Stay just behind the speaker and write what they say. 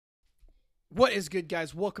What is good,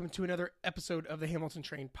 guys? Welcome to another episode of the Hamilton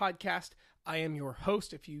Train podcast. I am your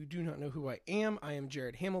host. If you do not know who I am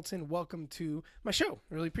Jared Hamilton. Welcome to my show.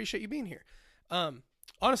 I really appreciate you being here.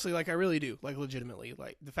 Honestly, I really do, legitimately.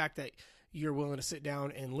 The fact that you're willing to sit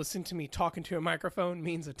down and listen to me talking to a microphone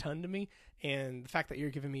means a ton to me. And the fact that you're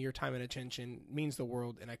giving me your time and attention means the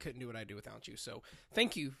world, and I couldn't do what I do without you. So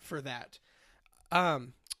thank you for that.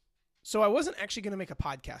 So I wasn't actually going to make a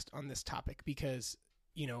podcast on this topic because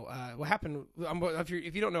what happened.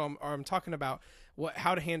 If you don't know, I'm talking about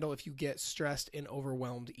how to handle if you get stressed and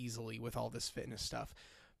overwhelmed easily with all this fitness stuff.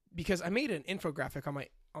 Because I made an infographic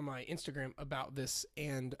on my Instagram about this,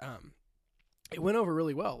 and it went over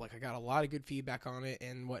really well. I got a lot of good feedback on it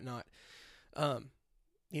and whatnot.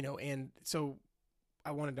 And so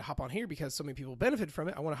I wanted to hop on here because so many people benefited from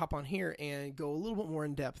it. I want to hop on here and go a little bit more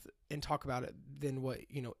in depth and talk about it than what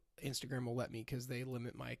Instagram will let me, because they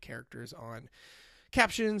limit my characters on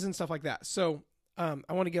captions and stuff like that. So I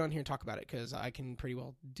want to get on here and talk about it because I can pretty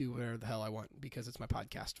well do whatever the hell I want because it's my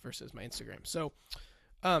podcast versus my Instagram. So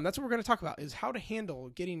that's what we're going to talk about, is how to handle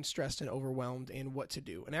getting stressed and overwhelmed and what to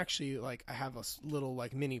do. And actually, I have a little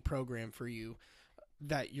mini program for you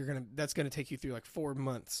that's going to take you through 4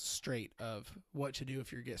 months straight of what to do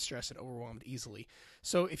if you get stressed and overwhelmed easily.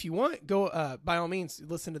 So if you want, go by all means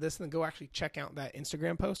listen to this and then go actually check out that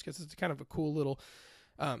Instagram post, because it's kind of a cool little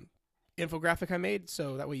infographic I made,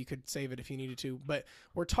 so that way you could save it if you needed to. But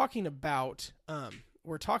we're talking about how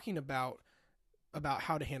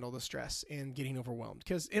to handle the stress and getting overwhelmed.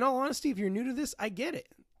 Because in all honesty, if you're new to this, I get it.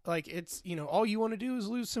 It's, all you want to do is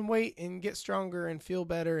lose some weight and get stronger and feel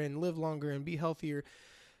better and live longer and be healthier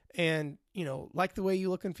and, like the way you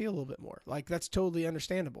look and feel a little bit more. That's totally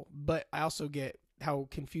understandable. But I also get how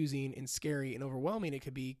confusing and scary and overwhelming it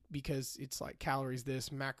could be, because it's calories this,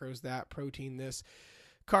 macros that, protein this,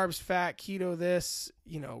 carbs, fat, keto this,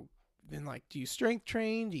 then do you strength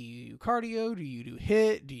train? Do you do cardio? Do you do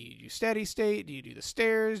HIIT? Do you do steady state? Do you do the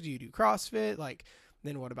stairs? Do you do CrossFit?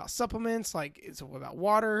 Then what about supplements? What about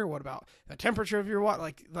water? What about the temperature of your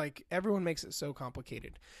water? Everyone makes it so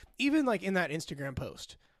complicated. Even in that Instagram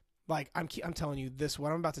post, I'm telling you this,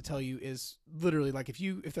 what I'm about to tell you is literally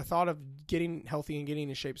if the thought of getting healthy and getting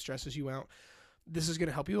in shape stresses you out, this is going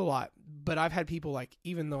to help you a lot. But I've had people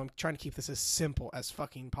even though I'm trying to keep this as simple as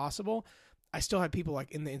fucking possible, I still had people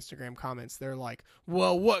in the Instagram comments, they're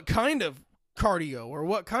well, what kind of cardio or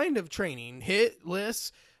what kind of training? HIIT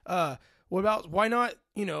lists? What about, why not,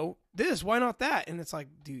 this, why not that? And it's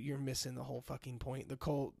dude, you're missing the whole fucking point.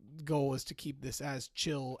 The goal is to keep this as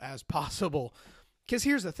chill as possible. Because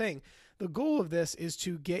here's the thing. The goal of this is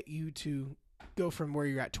to get you to go from where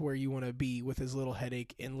you're at to where you want to be with as little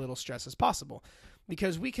headache and little stress as possible.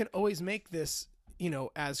 Because we can always make this,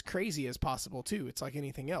 as crazy as possible too. It's like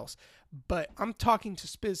anything else. But I'm talking to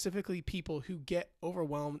specifically people who get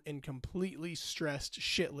overwhelmed and completely stressed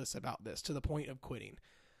shitless about this to the point of quitting.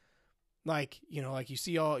 You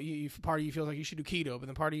see part of you feels like you should do keto, but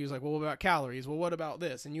then part of you is well, what about calories? Well, what about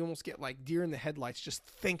this? And you almost get deer in the headlights just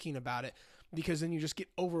thinking about it, because then you just get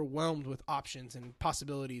overwhelmed with options and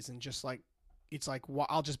possibilities, and just well,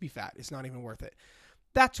 I'll just be fat. It's not even worth it.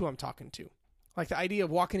 That's who I'm talking to. The idea of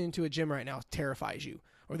walking into a gym right now terrifies you,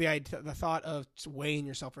 or the thought of weighing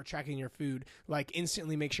yourself or tracking your food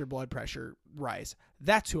instantly makes your blood pressure rise.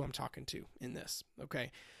 That's who I'm talking to in this.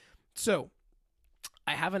 Okay, so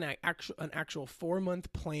I have an actual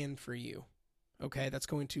 4-month plan for you. Okay, that's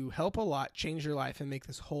going to help a lot, change your life, and make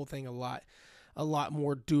this whole thing a lot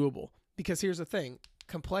more doable. Because here's the thing.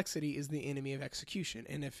 Complexity is the enemy of execution.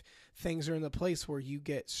 And if things are in the place where you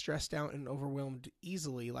get stressed out and overwhelmed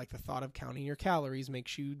easily, the thought of counting your calories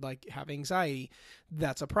makes you have anxiety,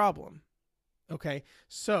 that's a problem. Okay,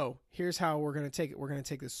 so here's how we're going to take it. We're going to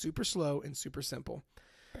take this super slow and super simple.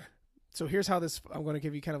 So here's how I'm going to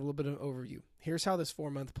give you kind of a little bit of an overview. Here's how this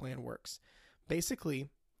 4-month plan works. Basically,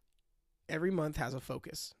 every month has a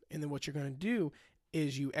focus. And then what you're going to do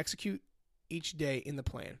is you execute each day in the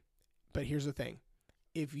plan. But here's the thing.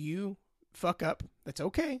 If you fuck up, that's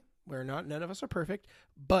okay. None of us are perfect,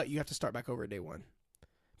 but you have to start back over at day 1.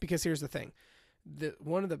 Because here's the thing.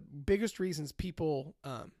 One of the biggest reasons people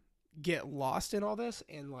get lost in all this,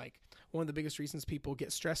 and one of the biggest reasons people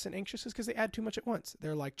get stressed and anxious, is because they add too much at once.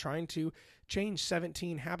 They're trying to change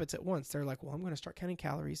 17 habits at once. They're well, I'm going to start counting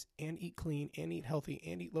calories and eat clean and eat healthy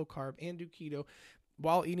and eat low carb and do keto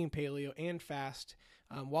while eating paleo and fast,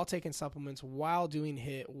 while taking supplements, while doing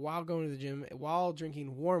HIIT, while going to the gym, while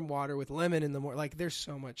drinking warm water with lemon in the morning. There's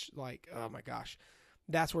so much oh my gosh,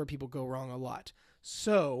 that's where people go wrong a lot.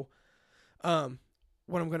 So,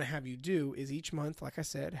 what I'm going to have you do is each month, like I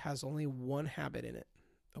said, has only one habit in it.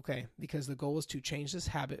 Okay. Because the goal is to change this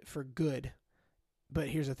habit for good But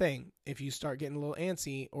here's the thing. If you start getting a little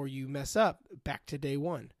antsy or you mess up, back to day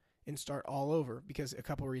one and start all over, because a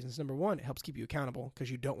couple of reasons. Number one, it helps keep you accountable because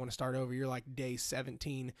you don't want to start over. You're like day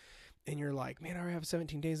 17 and you're like, man, I already have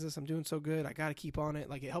 17 days of this. I'm doing so good. I got to keep on it.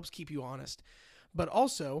 Like, it helps keep you honest. But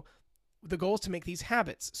also, the goal is to make these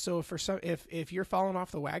habits. So if you're falling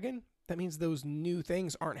off the wagon, that means those new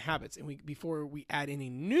things aren't habits. And before we add any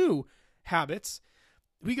new habits,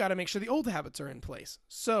 we got to make sure the old habits are in place.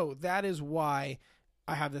 So that is why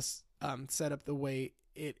I have this set up the way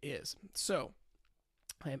it is. So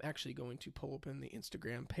I am actually going to pull open the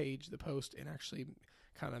Instagram page, the post, and actually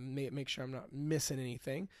kind of make sure I'm not missing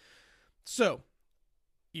anything. So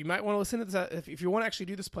you might want to listen to this. If you want to actually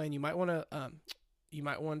do this plan, you might want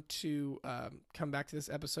to come back to this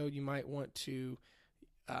episode. You might want to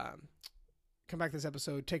come back to this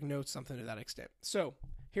episode, take notes, something to that extent. So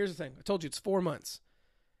here's the thing. I told you it's 4 months.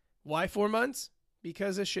 Why 4 months?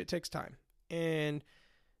 Because this shit takes time. And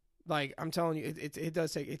like, I'm telling you,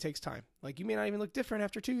 it takes time. Like, you may not even look different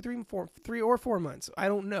after 2, 3 or 4 months. I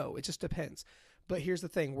don't know. It just depends. But here's the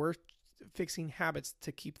thing. We're fixing habits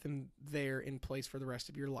to keep them there in place for the rest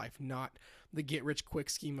of your life, not the get rich quick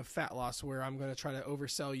scheme of fat loss where I'm going to try to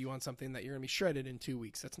oversell you on something that you're going to be shredded in 2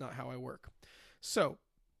 weeks. That's not how I work. So,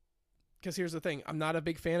 because here's the thing. I'm not a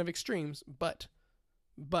big fan of extremes, but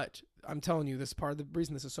I'm telling you, this part of the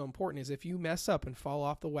reason this is so important is if you mess up and fall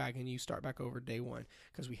off the wagon, you start back over day one,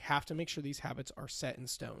 because we have to make sure these habits are set in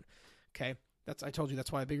stone. Okay. I told you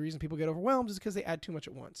that's why a big reason people get overwhelmed is because they add too much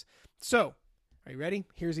at once. So are you ready?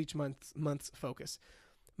 Here's each month's focus.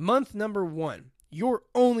 Month number 1, your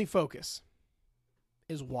only focus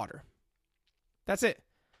is water. That's it.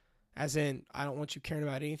 As in, I don't want you caring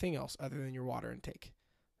about anything else other than your water intake.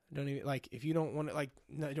 Don't even, like, if you don't want to, like,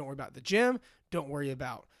 no, don't worry about the gym. Don't worry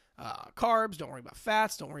about carbs. Don't worry about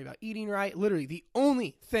fats. Don't worry about eating right. Literally, the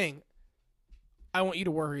only thing I want you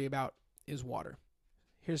to worry about is water.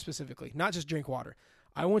 Here specifically, not just drink water.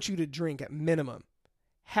 I want you to drink at minimum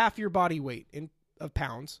half your body weight of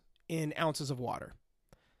pounds in ounces of water.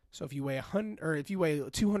 So if you weigh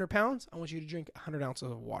 200 pounds, I want you to drink 100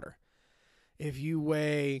 ounces of water. If you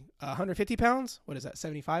weigh 150 pounds, what is that,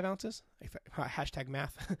 75 ounces? Hashtag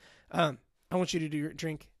math. I want you to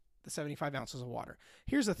drink the 75 ounces of water.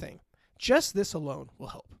 Here's the thing. Just this alone will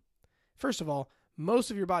help. First of all,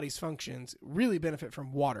 most of your body's functions really benefit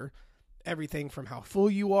from water. Everything from how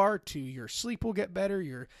full you are to your sleep will get better,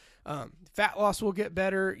 your fat loss will get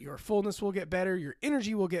better, your fullness will get better, your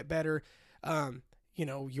energy will get better,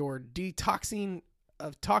 your detoxing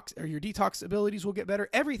your detox abilities will get better.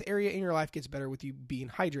 Every area in your life gets better with you being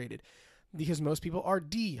hydrated, because most people are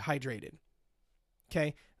dehydrated.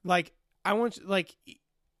 Okay. Like, I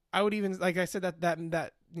would even, like I said,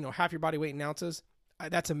 that half your body weight in ounces,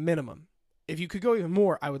 that's a minimum. If you could go even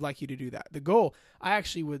more, I would like you to do that. The goal, I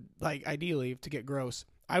actually would like, ideally, to get gross,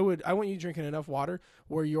 I want you drinking enough water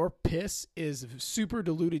where your piss is super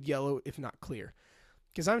diluted yellow, if not clear.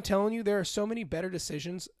 Because I'm telling you, there are so many better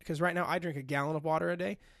decisions. Because right now I drink a gallon of water a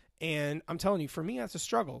day. And I'm telling you, for me, that's a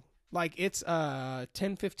struggle. Like, it's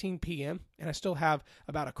 10:15 p.m. and I still have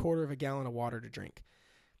about a quarter of a gallon of water to drink.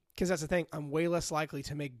 Because that's the thing. I'm way less likely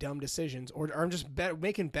to make dumb decisions, or I'm just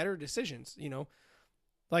making better decisions,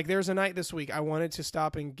 Like, there's a night this week I wanted to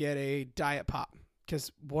stop and get a Diet Pop.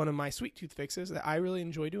 Because one of my sweet tooth fixes that I really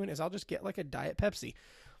enjoy doing is I'll just get like a Diet Pepsi.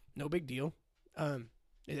 No big deal.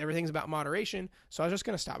 Everything's about moderation. So I was just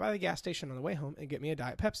going to stop by the gas station on the way home and get me a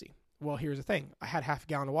Diet Pepsi. Well, here's the thing. I had half a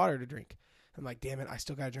gallon of water to drink. I'm like, damn it, I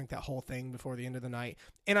still got to drink that whole thing before the end of the night.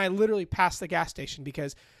 And I literally passed the gas station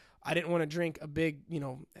because I didn't want to drink a big,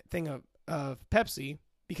 thing of Pepsi,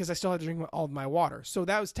 because I still had to drink all of my water. So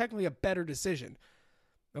that was technically a better decision.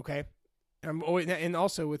 Okay. And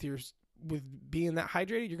also with being that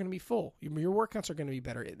hydrated, you're going to be full. Your workouts are going to be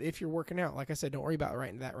better if you're working out. Like I said, don't worry about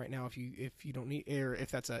that right now. If you don't need, or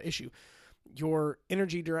if that's an issue, your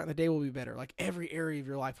energy during the day will be better. Like, every area of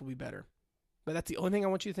your life will be better. But that's the only thing I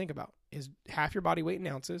want you to think about is half your body weight in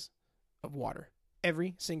ounces of water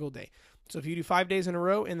every single day. So if you do 5 days in a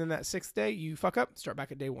row and then that 6th day you fuck up, start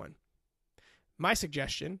back at day 1. My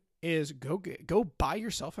suggestion is go buy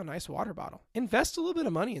yourself a nice water bottle. Invest a little bit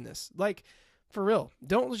of money in this. Like, for real.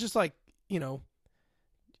 Don't just like,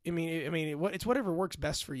 it's whatever works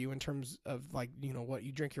best for you in terms of, like, what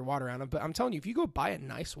you drink your water out of. But I'm telling you, if you go buy a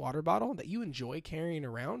nice water bottle that you enjoy carrying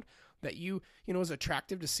around, that is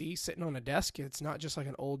attractive to see sitting on a desk, it's not just like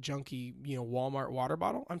an old junky, Walmart water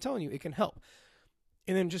bottle. I'm telling you, it can help.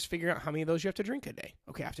 And then just figure out how many of those you have to drink a day.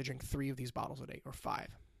 Okay, I have to drink 3 of these bottles a day, or 5.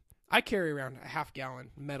 I carry around a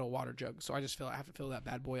half-gallon metal water jug, so I just I have to fill that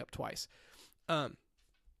bad boy up twice.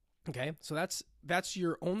 Okay, so that's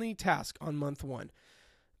your only task on month 1.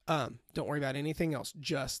 Don't worry about anything else,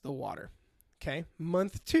 just the water. Okay,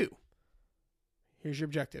 month 2. Here's your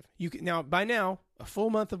objective. You can by now a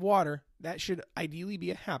full month of water, that should ideally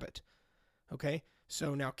be a habit. Okay,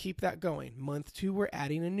 so now keep that going. Month 2, we're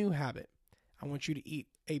adding a new habit. I want you to eat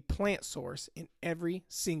a plant source in every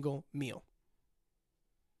single meal.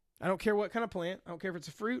 I don't care what kind of plant. I don't care if it's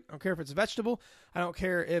a fruit. I don't care if it's a vegetable. I don't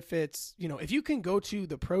care if it's, if you can go to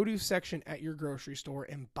the produce section at your grocery store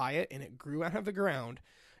and buy it and it grew out of the ground,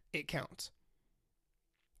 it counts.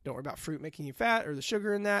 Don't worry about fruit making you fat or the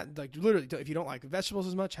sugar in that. Like literally, if you don't like vegetables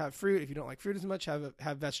as much, have fruit. If you don't like fruit as much, have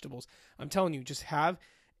vegetables. I'm telling you, just have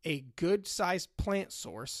a good sized plant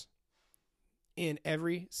source in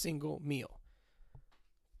every single meal.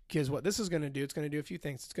 Because what this is going to do, it's going to do a few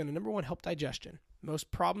things. It's going to, number one, help digestion.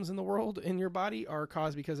 Most problems in the world in your body are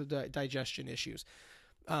caused because of digestion issues.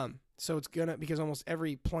 So it's going to, because almost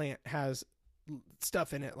every plant has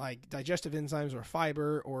stuff in it like digestive enzymes or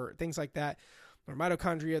fiber or things like that, or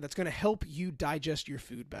mitochondria that's going to help you digest your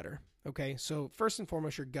food better. Okay, so first and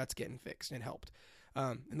foremost, your gut's getting fixed and helped.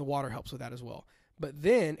 And the water helps with that as well. But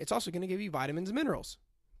then it's also going to give you vitamins and minerals.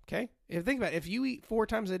 Okay, think about it. If you eat 4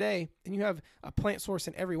 times a day and you have a plant source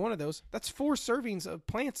in every one of those, that's 4 servings of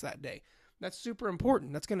plants that day. That's super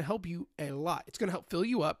important. That's going to help you a lot. It's going to help fill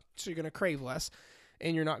you up, so you're going to crave less,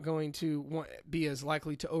 and you're not going to be as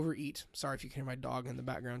likely to overeat. Sorry if you can hear my dog in the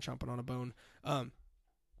background chomping on a bone.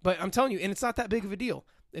 But I'm telling you, and it's not that big of a deal.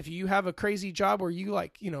 If you have a crazy job where you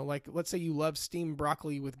like let's say you love steamed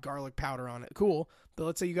broccoli with garlic powder on it, cool. But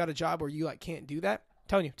let's say you got a job where you can't do that. I'm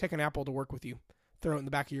telling you, take an apple to work with you. Throw it in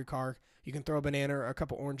the back of your car. You can throw a banana or a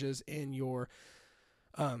couple oranges in your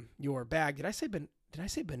bag. Did I say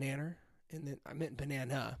banana? And then I meant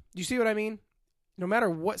banana. Do you see what I mean? No matter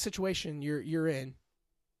what situation you're in,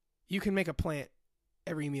 you can make a plant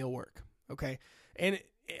every meal work. Okay, and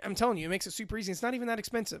I'm telling you, it makes it super easy. It's not even that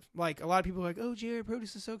expensive. Like a lot of people are like, "Oh, Jared,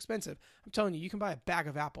 produce is so expensive." I'm telling you, you can buy a bag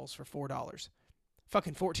of apples for $4.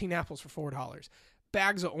 Fucking 14 apples for $4.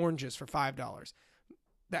 Bags of oranges for $5.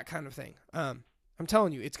 That kind of thing. I'm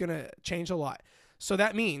telling you, it's going to change a lot. So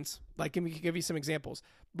that means, like, let me give you some examples.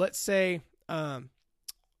 Let's say you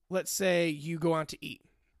go out to eat.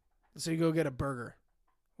 So you go get a burger.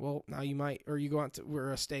 Well, now you might, or you go out to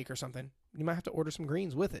or a steak or something. You might have to order some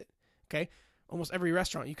greens with it. Okay. Almost every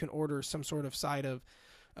restaurant you can order some sort of side of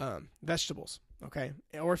vegetables. Okay.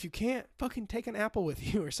 Or if you can't, fucking take an apple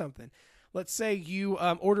with you or something. Let's say you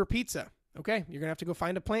order pizza. Okay, you're going to have to go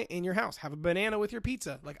find a plant in your house. Have a banana with your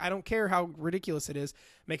pizza. Like, I don't care how ridiculous it is.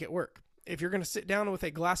 Make it work. If you're going to sit down with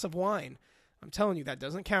a glass of wine, I'm telling you, that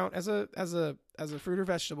doesn't count as a fruit or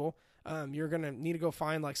vegetable. You're going to need to go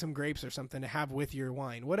find, like, some grapes or something to have with your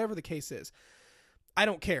wine. Whatever the case is. I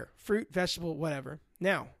don't care. Fruit, vegetable, whatever.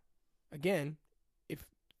 Now, again, if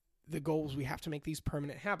the goal is we have to make these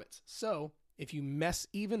permanent habits. So, if you mess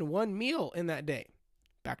even one meal in that day,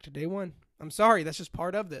 back to day 1. I'm sorry, that's just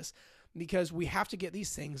part of this. Because we have to get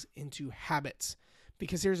these things into habits.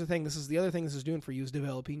 Because here's the thing, this is the other thing this is doing for you, is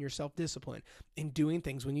developing your self-discipline and doing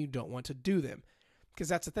things when you don't want to do them. Because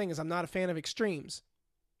that's the thing, is I'm not a fan of extremes.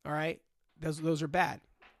 All right? Those are bad.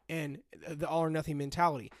 And the all or nothing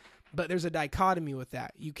mentality. But there's a dichotomy with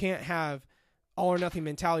that. You can't have all or nothing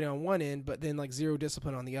mentality on one end, but then like zero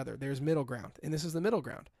discipline on the other. There's middle ground. And this is the middle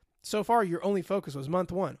ground. So far, your only focus was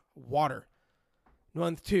month 1, water.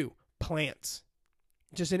 Month 2, plants.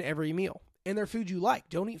 Just in every meal. And they're food you like.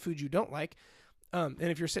 Don't eat food you don't like. And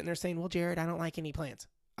if you're sitting there saying, well, Jared, I don't like any plants.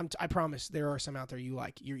 I promise there are some out there you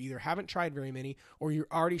like. You either haven't tried very many, or you're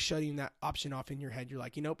already shutting that option off in your head. You're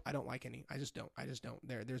like, nope, I don't like any. I just don't.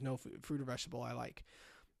 There's no fruit or vegetable I like.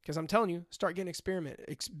 Because I'm telling you, start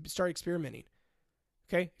experimenting.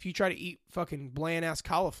 Okay? If you try to eat fucking bland-ass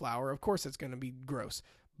cauliflower, of course it's going to be gross.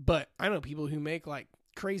 But I know people who make like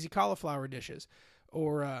crazy cauliflower dishes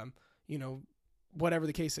or, whatever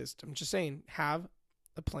the case is. I'm just saying, have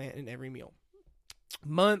a plant in every meal.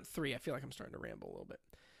 Month 3, I feel like I'm starting to ramble a little bit.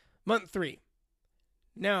 Month 3.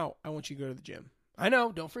 Now, I want you to go to the gym. I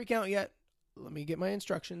know, don't freak out yet. Let me get my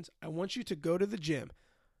instructions. I want you to go to the gym.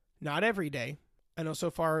 Not every day. I know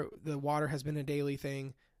so far the water has been a daily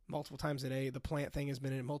thing, multiple times a day. The plant thing has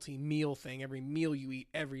been a multi-meal thing, every meal you eat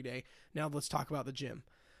every day. Now let's talk about the gym.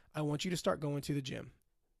 I want you to start going to the gym.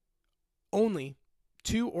 Only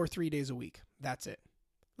 2 or 3 days a week. That's it.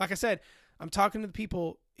 Like I said, I'm talking to the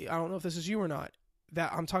people, I don't know if this is you or not,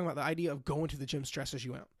 that I'm talking about the idea of going to the gym stresses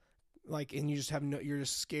you out. Like, and you just you're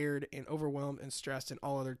just scared and overwhelmed and stressed and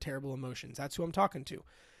all other terrible emotions. That's who I'm talking to.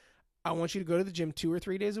 I want you to go to the gym 2 or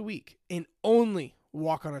 3 days a week and only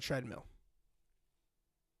walk on a treadmill.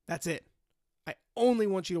 That's it. only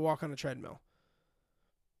want you to walk on a treadmill.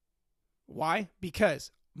 Why?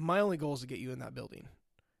 Because my only goal is to get you in that building.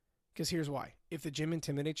 Because here's why. If the gym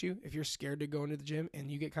intimidates you, if you're scared to go into the gym and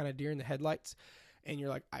you get kind of deer in the headlights and you're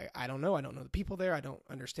like, I don't know. I don't know the people there. I don't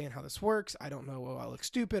understand how this works. I don't know. I look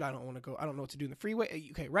stupid. I don't want to go. I don't know what to do in the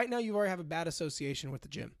freeway. Okay, right now you already have a bad association with the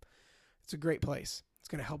gym. It's a great place. It's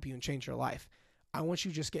going to help you and change your life. I want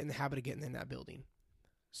you to just get in the habit of getting in that building.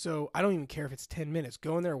 So I don't even care if it's 10 minutes.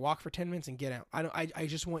 Go in there, walk for 10 minutes and get out. I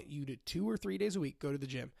just want you to 2 or 3 days a week go to the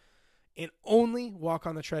gym and only walk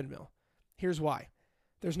on the treadmill. Here's why.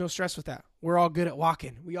 There's no stress with that. We're all good at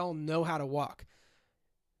walking. We all know how to walk.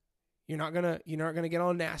 You're not gonna get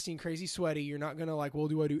all nasty and crazy sweaty. You're not gonna like, well,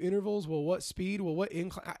 do I do intervals? Well, what speed? Well, what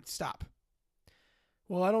incline? Stop.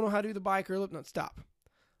 Well, I don't know how to do the bike or lip. No, stop.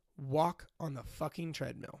 Walk on the fucking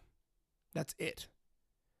treadmill. That's it.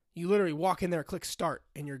 You literally walk in there, click start,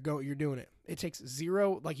 and you're doing it. It takes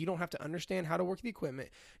zero, like you don't have to understand how to work the equipment.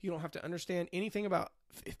 You don't have to understand anything about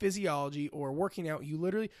physiology or working out. You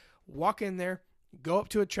literally walk in there, go up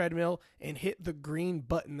to a treadmill, and hit the green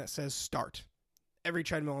button that says start. Every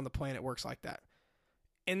treadmill on the planet works like that.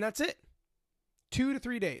 And that's it. 2 to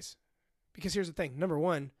 3 days. Because here's the thing. Number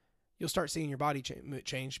one, you'll start seeing your body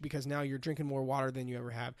change because now you're drinking more water than you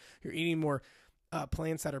ever have. You're eating more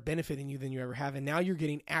plants that are benefiting you than you ever have. And now you're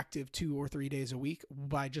getting active 2 or 3 days a week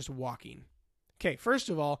by just walking. Okay, first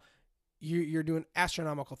of all, you're doing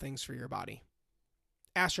astronomical things for your body.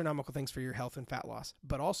 Astronomical things for your health and fat loss.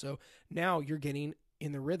 But also, now you're getting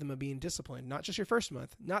in the rhythm of being disciplined. Not just your first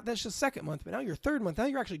month, not that's just second month, but now your third month. Now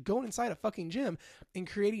you're actually going inside a fucking gym and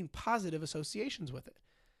creating positive associations with it.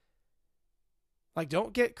 Like,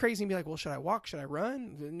 don't get crazy and be like, well, should I walk? Should I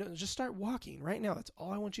run? No, just start walking right now. That's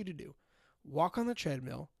all I want you to do. Walk on the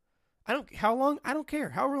treadmill. How long? I don't care.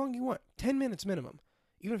 However long you want. 10 minutes minimum.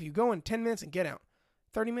 Even if you go in 10 minutes and get out.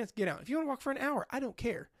 30 minutes, get out. If you want to walk for an hour, I don't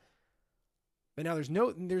care. But now there's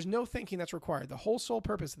no thinking that's required. The whole sole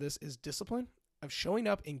purpose of this is discipline, of showing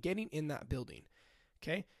up and getting in that building.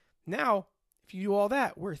 Okay? Now, if you do all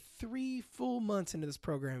that, we're 3 full months into this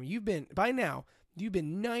program. You've been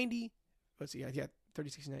 90, let's see, 30,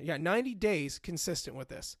 60, 90, 90 days consistent with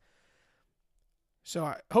this.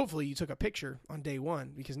 So hopefully you took a picture on day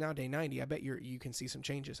 1 because now day 90, I bet you can see some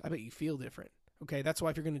changes. I bet you feel different. Okay? That's why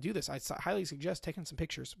if you're going to do this, I highly suggest taking some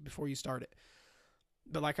pictures before you start it.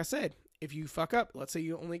 But like I said, if you fuck up, let's say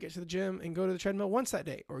you only get to the gym and go to the treadmill once that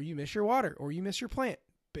day, or you miss your water, or you miss your plant,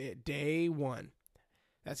 day 1.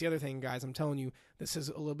 That's the other thing, guys. I'm telling you, this is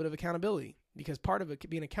a little bit of accountability because part of it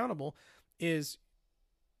being accountable is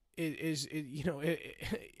it's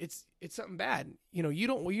something bad.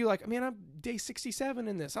 You're like, man, I'm day 67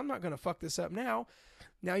 in this. I'm not going to fuck this up now.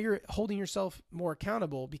 Now you're holding yourself more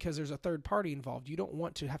accountable because there's a third party involved. You don't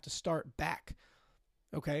want to have to start back.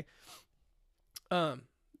 Okay.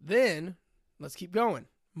 Then let's keep going.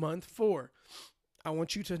 Month 4. I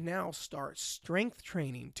want you to now start strength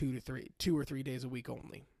training 2 or 3 days a week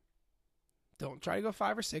only. Don't try to go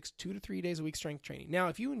 5 or 6, 2 to 3 days a week strength training. Now,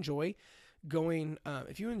 if you enjoy going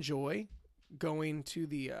to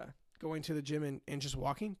the gym and just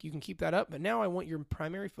walking, you can keep that up. But now I want your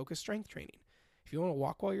primary focus strength training. If you want to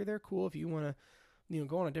walk while you're there, cool. If you want to,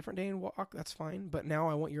 go on a different day and walk, that's fine. But now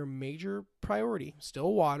I want your major priority,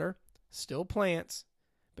 still water, still plants,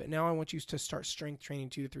 but now I want you to start strength training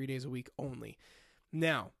 2 to 3 days a week only.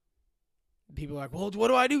 Now, people are like, well, what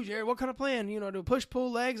do I do, Jared? What kind of plan? Do push, pull,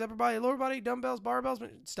 legs, upper body, lower body, dumbbells, barbells?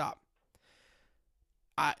 Stop.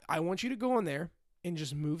 I want you to go in there and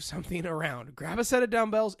just move something around. Grab a set of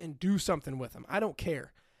dumbbells and do something with them. I don't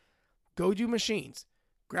care. Go do machines.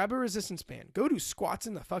 Grab a resistance band. Go do squats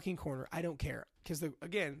in the fucking corner. I don't care. Because, the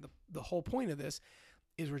whole point of this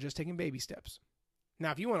is we're just taking baby steps.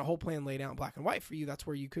 Now, if you want a whole plan laid out in black and white for you, that's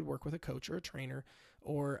where you could work with a coach or a trainer.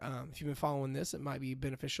 Or if you've been following this, it might be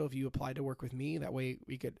beneficial if you applied to work with me. That way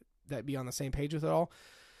we could be on the same page with it all.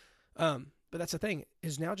 But that's the thing,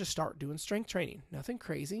 is now just start doing strength training. Nothing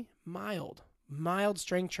crazy. Mild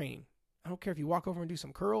strength training. I don't care if you walk over and do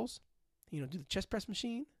some curls, do the chest press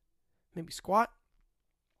machine, maybe squat,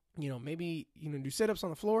 maybe, do sit-ups on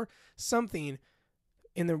the floor, something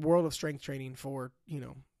in the world of strength training for,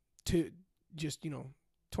 to just,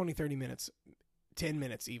 20, 30 minutes, 10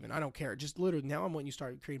 minutes even. I don't care. Just literally now I'm wanting you to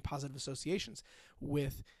start creating positive associations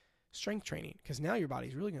with strength training because now your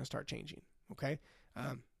body's really going to start changing. Okay.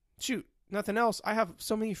 Nothing else. I have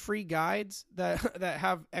so many free guides that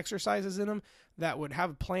have exercises in them that would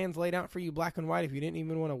have plans laid out for you black and white if you didn't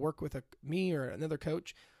even want to work with me or another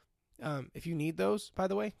coach. If you need those, by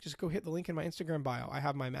the way, just go hit the link in my Instagram bio. I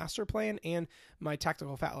have my master plan and my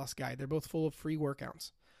tactical fat loss guide. They're both full of free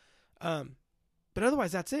workouts. But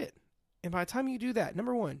otherwise, that's it. And by the time you do that,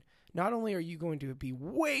 number one, not only are you going to be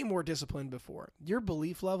way more disciplined before, your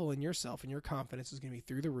belief level in yourself and your confidence is going to be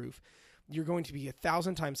through the roof. You're going to be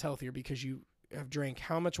 1,000 times healthier because you have drank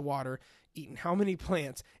how much water, eaten how many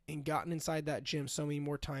plants, and gotten inside that gym so many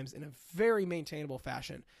more times in a very maintainable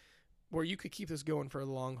fashion where you could keep this going for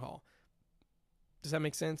the long haul. Does that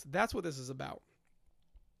make sense? That's what this is about.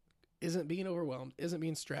 Isn't being overwhelmed, isn't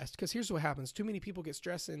being stressed. Because here's what happens. Too many people get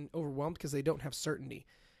stressed and overwhelmed because they don't have certainty.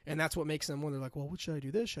 And that's what makes them wonder, like, well, what should I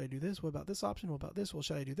do this? Should I do this? What about this option? What about this? Well,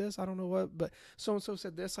 should I do this? I don't know what, but so-and-so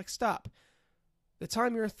said this. Like, stop. The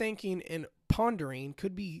time you're thinking and pondering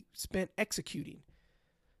could be spent executing.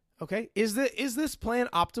 Okay? Is this plan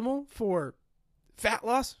optimal for fat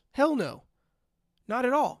loss? Hell no. Not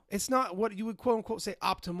at all. It's not what you would quote unquote say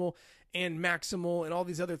optimal and maximal and all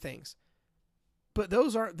these other things. But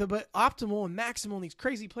those aren't but optimal and maximal and these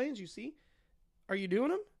crazy plans you see. Are you doing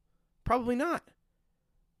them? Probably not.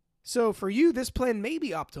 So for you, this plan may be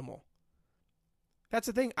optimal. That's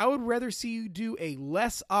the thing. I would rather see you do a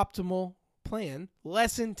less optimal plan,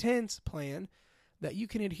 less intense plan that you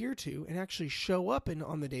can adhere to and actually show up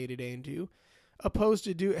on the day-to-day and do, opposed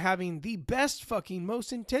to having the best fucking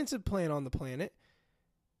most intensive plan on the planet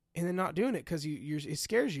and then not doing it because it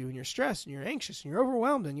scares you and you're stressed and you're anxious and you're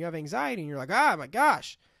overwhelmed and you have anxiety and you're like, my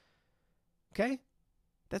gosh. Okay?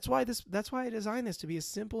 That's why I designed this to be as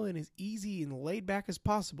simple and as easy and laid back as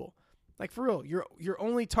possible. Like for real, your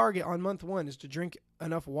only target on month 1 is to drink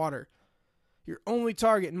enough water. Your only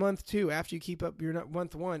target in month 2, after you keep up your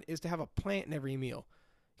month 1, is to have a plant in every meal.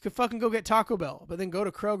 You could fucking go get Taco Bell, but then go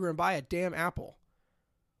to Kroger and buy a damn apple.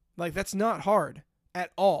 Like, that's not hard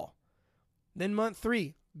at all. Then month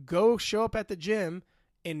 3, go show up at the gym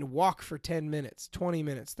and walk for 10 minutes, 20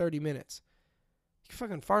 minutes, 30 minutes. You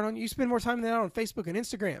fucking fart on you. You spend more time than that on Facebook and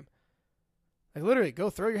Instagram. Like, literally,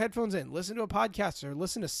 go throw your headphones in, listen to a podcast, or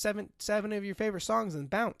listen to seven of your favorite songs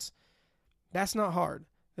and bounce. That's not hard.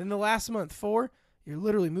 Then the last month, 4, you're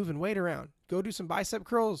literally moving weight around. Go do some bicep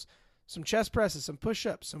curls, some chest presses, some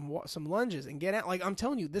push-ups, some lunges, and get out. Like, I'm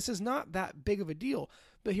telling you, this is not that big of a deal.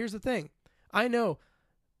 But here's the thing. I know,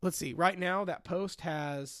 let's see, right now that post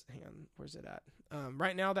has, hang on, where's it at?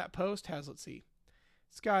 Right now that post has, let's see,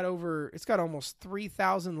 it's got almost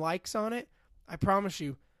 3,000 likes on it. I promise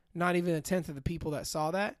you, not even a tenth of the people that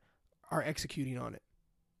saw that are executing on it.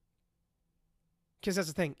 Because that's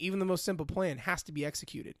the thing. Even the most simple plan has to be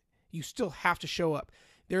executed. You still have to show up.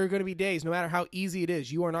 There are going to be days, no matter how easy it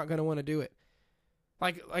is, you are not going to want to do it.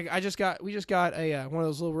 Like we just got a one of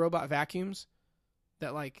those little robot vacuums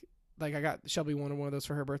that like I got Shelby one of those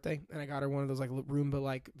for her birthday, and I got her one of those like Roomba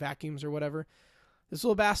like vacuums or whatever. This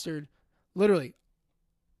little bastard, literally,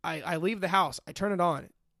 I leave the house, I turn it on,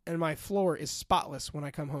 and my floor is spotless when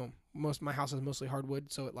I come home. Most of my house is mostly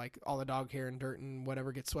hardwood, so it like all the dog hair and dirt and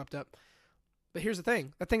whatever gets swept up. But here's the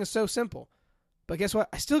thing. That thing is so simple. But guess what?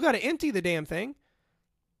 I still got to empty the damn thing.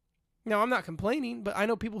 Now, I'm not complaining, but I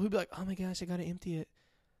know people who'd be like, oh my gosh, I got to empty it.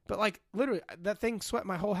 But like, literally, that thing swept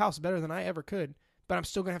my whole house better than I ever could. But I'm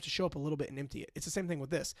still going to have to show up a little bit and empty it. It's the same thing with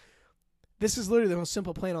this. This is literally the most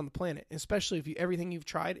simple plan on the planet. Especially if everything you've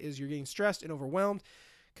tried is you're getting stressed and overwhelmed.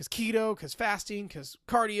 Because keto, because fasting, because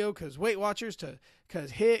cardio, because Weight Watchers,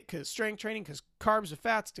 because HIIT, because strength training, because carbs to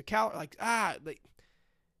fats to calories.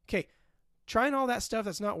 Okay. Trying all that stuff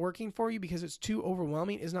that's not working for you because it's too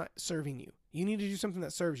overwhelming is not serving you. You need to do something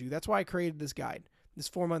that serves you. That's why I created this guide, this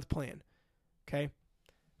 4-month plan. Okay?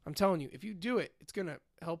 I'm telling you, if you do it, it's going to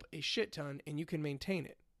help a shit ton and you can maintain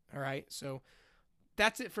it. All right? So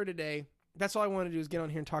that's it for today. That's all I want to do is get on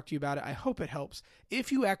here and talk to you about it. I hope it helps.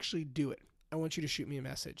 If you actually do it, I want you to shoot me a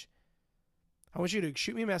message. I want you to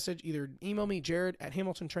shoot me a message. Either email me,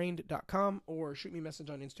 jared@hamiltontrained.com, or shoot me a message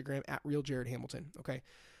on Instagram @realjaredhamilton. Okay?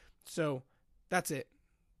 So that's it.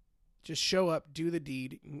 Just show up, do the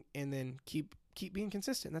deed, and then keep being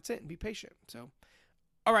consistent. That's it, and be patient. So,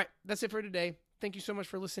 all right, that's it for today. Thank you so much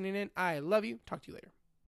for listening in. I love you. Talk to you later.